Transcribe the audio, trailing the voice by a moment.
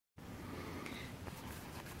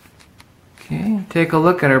Okay, take a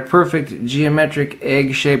look at our perfect geometric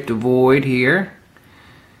egg-shaped void here.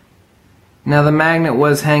 Now the magnet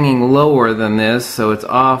was hanging lower than this, so it's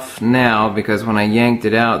off now because when I yanked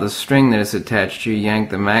it out, the string that it's attached to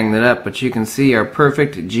yanked the magnet up. But you can see our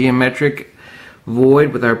perfect geometric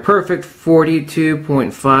void with our perfect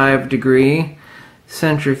 42.5 degree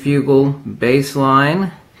centrifugal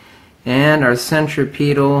baseline and our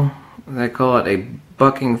centripetal, they call it a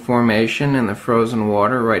bucking formation in the frozen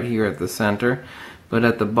water right here at the center. But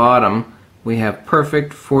at the bottom we have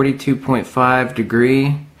perfect 42.5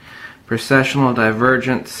 degree precessional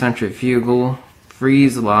divergent centrifugal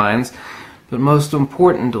freeze lines. But most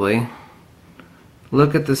importantly,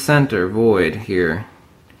 look at the center void here.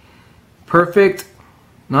 Perfect,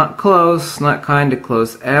 not close, not kind of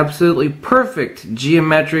close, absolutely perfect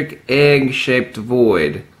geometric egg-shaped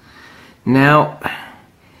void. Now,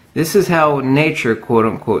 this is how nature,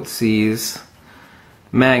 quote-unquote, sees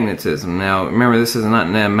magnetism. Now, remember, this is not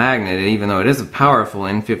a magnet, even though it is a powerful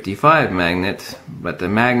N55 magnet, but the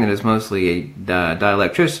magnet is mostly a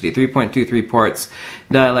dielectricity, 3.23 parts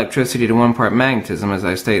dielectricity to 1 part magnetism. As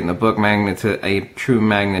I state in the book, a true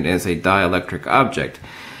magnet is a dielectric object.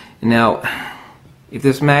 Now, if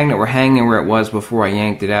this magnet were hanging where it was before I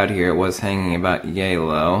yanked it out here, it was hanging about yay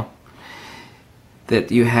low,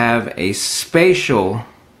 that you have a spatial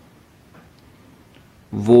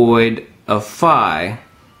void of phi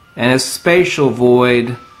and a spatial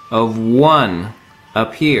void of 1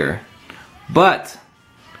 up here. But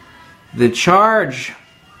the charge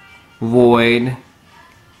void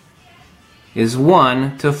is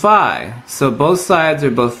 1 to phi. So both sides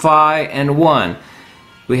are both phi and 1.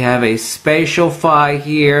 We have a spatial phi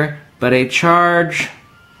here, but a charge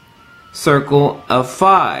circle of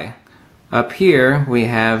phi. Up here we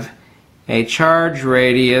have a charge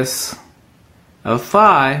radius of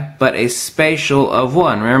phi, but a spatial of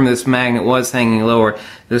 1. Remember, this magnet was hanging lower.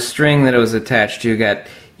 The string that it was attached to got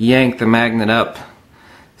yanked the magnet up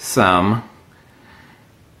some.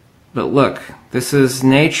 But look, this is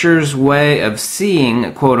nature's way of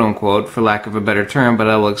seeing, quote-unquote, for lack of a better term, but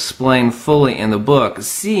I will explain fully in the book,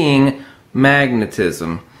 seeing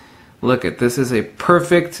magnetism. Look at this is a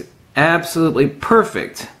perfect, absolutely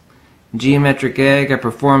perfect geometric egg. I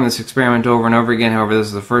performed this experiment over and over again. However, this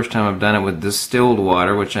is the first time I've done it with distilled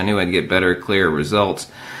water, which I knew I'd get better, clearer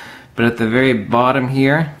results. But at the very bottom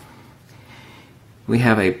here, we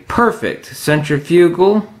have a perfect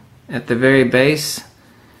centrifugal at the very base,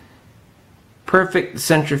 perfect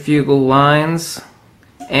centrifugal lines,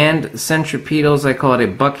 and centripetals. I call it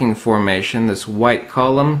a bucking formation, this white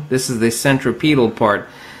column. This is the centripetal part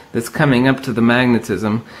that's coming up to the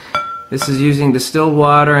magnetism. This is using distilled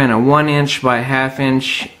water and a 1 inch by ½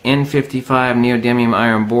 inch N55 neodymium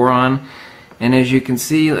iron boron. And as you can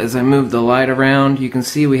see, as I move the light around, you can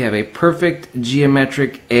see we have a perfect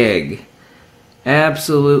geometric egg.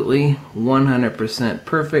 Absolutely 100%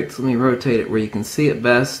 perfect. Let me rotate it where you can see it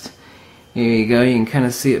best. Here you go, you can kind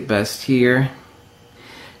of see it best here.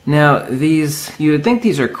 Now these, you would think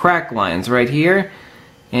these are crack lines right here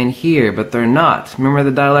and here, but they're not. Remember,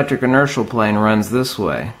 the dielectric inertial plane runs this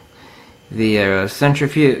way. The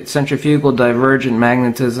centrifugal divergent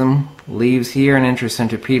magnetism leaves here and enters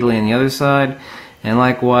centripetally on the other side, and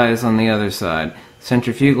likewise on the other side.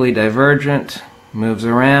 Centrifugally divergent moves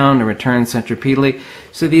around and returns centripetally.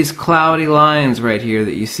 So these cloudy lines right here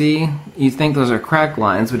that you see, you think those are crack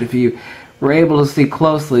lines, but if you were able to see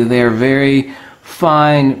closely, they are very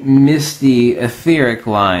fine, misty, etheric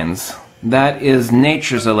lines. That is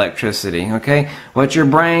nature's electricity, okay? What your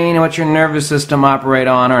brain and what your nervous system operate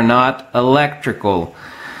on are not electrical.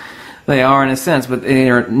 They are in a sense, but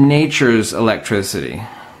they are nature's electricity.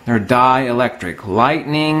 They're dielectric.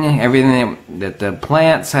 Lightning, everything that the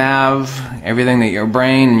plants have, everything that your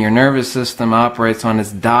brain and your nervous system operates on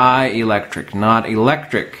is dielectric, not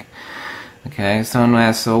electric. Okay, someone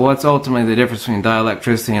asked, so what's ultimately the difference between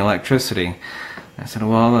dielectricity and electricity? I said,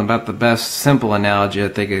 well, about the best simple analogy I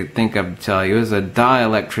think I would tell you is a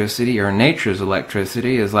dielectricity, or nature's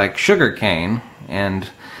electricity, is like sugar cane, and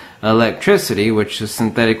electricity, which is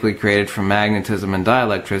synthetically created from magnetism and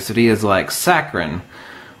dielectricity, is like saccharin,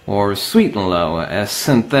 or sweet and low, a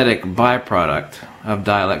synthetic byproduct of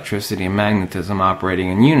dielectricity and magnetism operating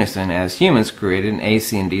in unison as humans created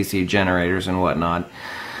AC and DC generators and whatnot.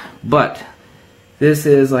 But this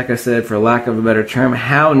is, like I said, for lack of a better term,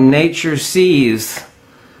 how nature sees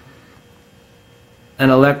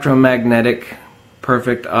an electromagnetic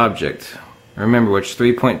perfect object. Remember, which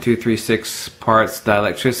 3.236 parts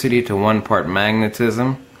dielectricity to 1 part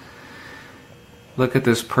magnetism. Look at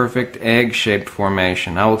this perfect egg-shaped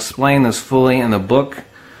formation. I will explain this fully in the book,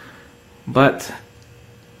 but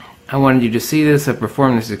I wanted you to see this. I've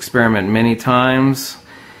performed this experiment many times.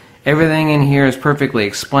 Everything in here is perfectly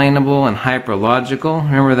explainable and hyperlogical.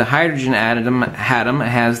 Remember, the hydrogen atom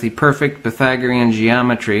has the perfect Pythagorean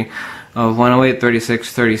geometry of 108,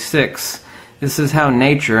 36, 36. This is how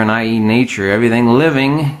nature, and i.e. nature, everything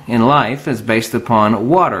living in life is based upon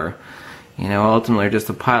water. You know, ultimately just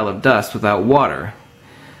a pile of dust without water.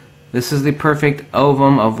 This is the perfect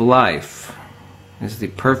ovum of life. This is the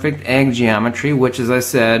perfect egg geometry, which, as I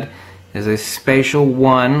said, is a spatial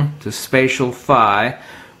 1 to spatial phi,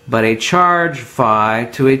 but a charge phi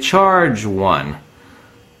to a charge 1.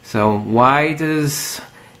 So why does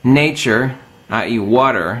nature, i.e.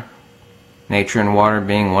 water, nature and water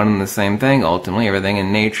being one and the same thing, ultimately everything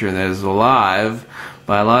in nature that is alive,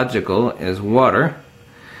 biological, is water.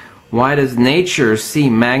 Why does nature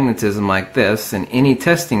see magnetism like this in any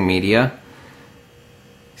testing media?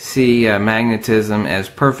 See magnetism as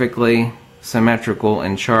perfectly symmetrical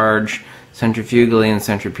in charge, centrifugally and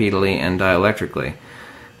centripetally and dielectrically.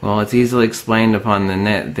 Well, it's easily explained upon the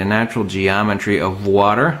natural geometry of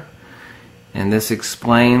water, and this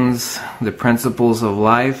explains the principles of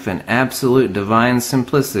life in absolute divine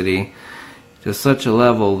simplicity to such a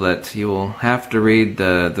level that you will have to read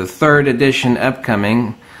the third edition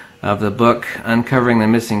upcoming of the book Uncovering the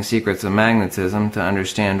Missing Secrets of Magnetism to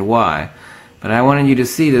understand why. But I wanted you to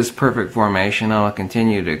see this perfect formation. I'll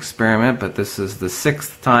continue to experiment, but this is the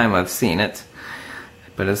 6th time I've seen it.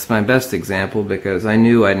 But it's my best example because I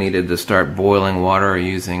knew I needed to start boiling water or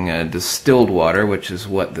using distilled water, which is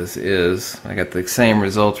what this is. I got the same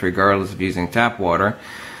results regardless of using tap water.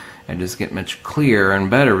 I just get much clearer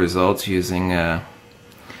and better results using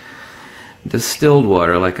distilled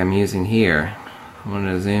water like I'm using here. I'm going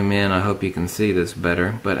to zoom in. I hope you can see this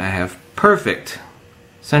better. But I have perfect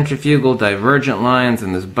centrifugal divergent lines,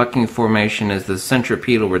 and this bucking formation is the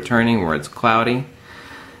centripetal returning where it's cloudy.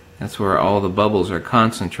 That's where all the bubbles are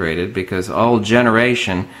concentrated, because all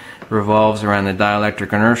generation revolves around the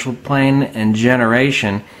dielectric inertial plane, and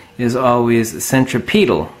generation is always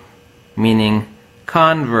centripetal, meaning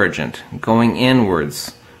convergent, going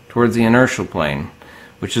inwards towards the inertial plane,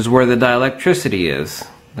 which is where the dielectricity is.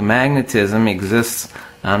 The magnetism exists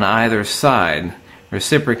on either side,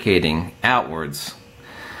 reciprocating outwards.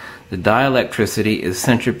 The dielectricity is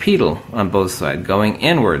centripetal on both sides, going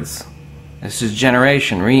inwards. This is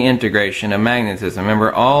generation, reintegration of magnetism.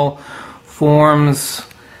 Remember, all forms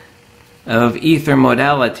of ether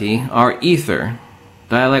modality are ether.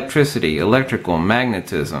 Dielectricity, electrical,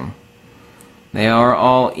 magnetism. They are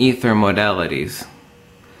all ether modalities.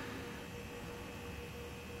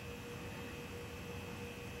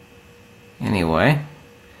 Anyway,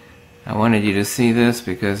 I wanted you to see this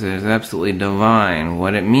because it is absolutely divine.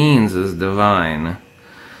 What it means is divine.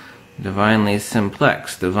 Divinely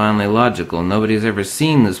simplex, divinely logical. Nobody's ever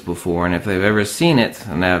seen this before, and if they've ever seen it,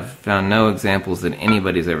 and I've found no examples that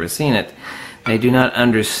anybody's ever seen it, they do not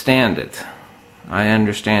understand it. I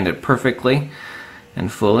understand it perfectly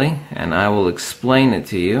and fully, and I will explain it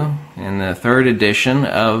to you in the 3rd edition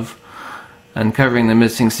of Uncovering the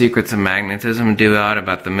Missing Secrets of Magnetism, due out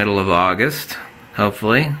about the middle of August.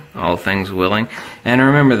 Hopefully, all things willing. And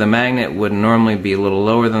remember, the magnet would normally be a little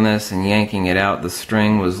lower than this, and yanking it out, the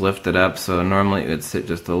string was lifted up, so normally it would sit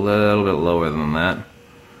just a little bit lower than that.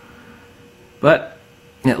 But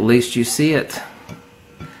at least you see it.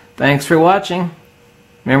 Thanks for watching.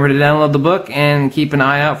 Remember to download the book and keep an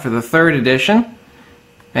eye out for the 3rd edition.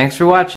 Thanks for watching.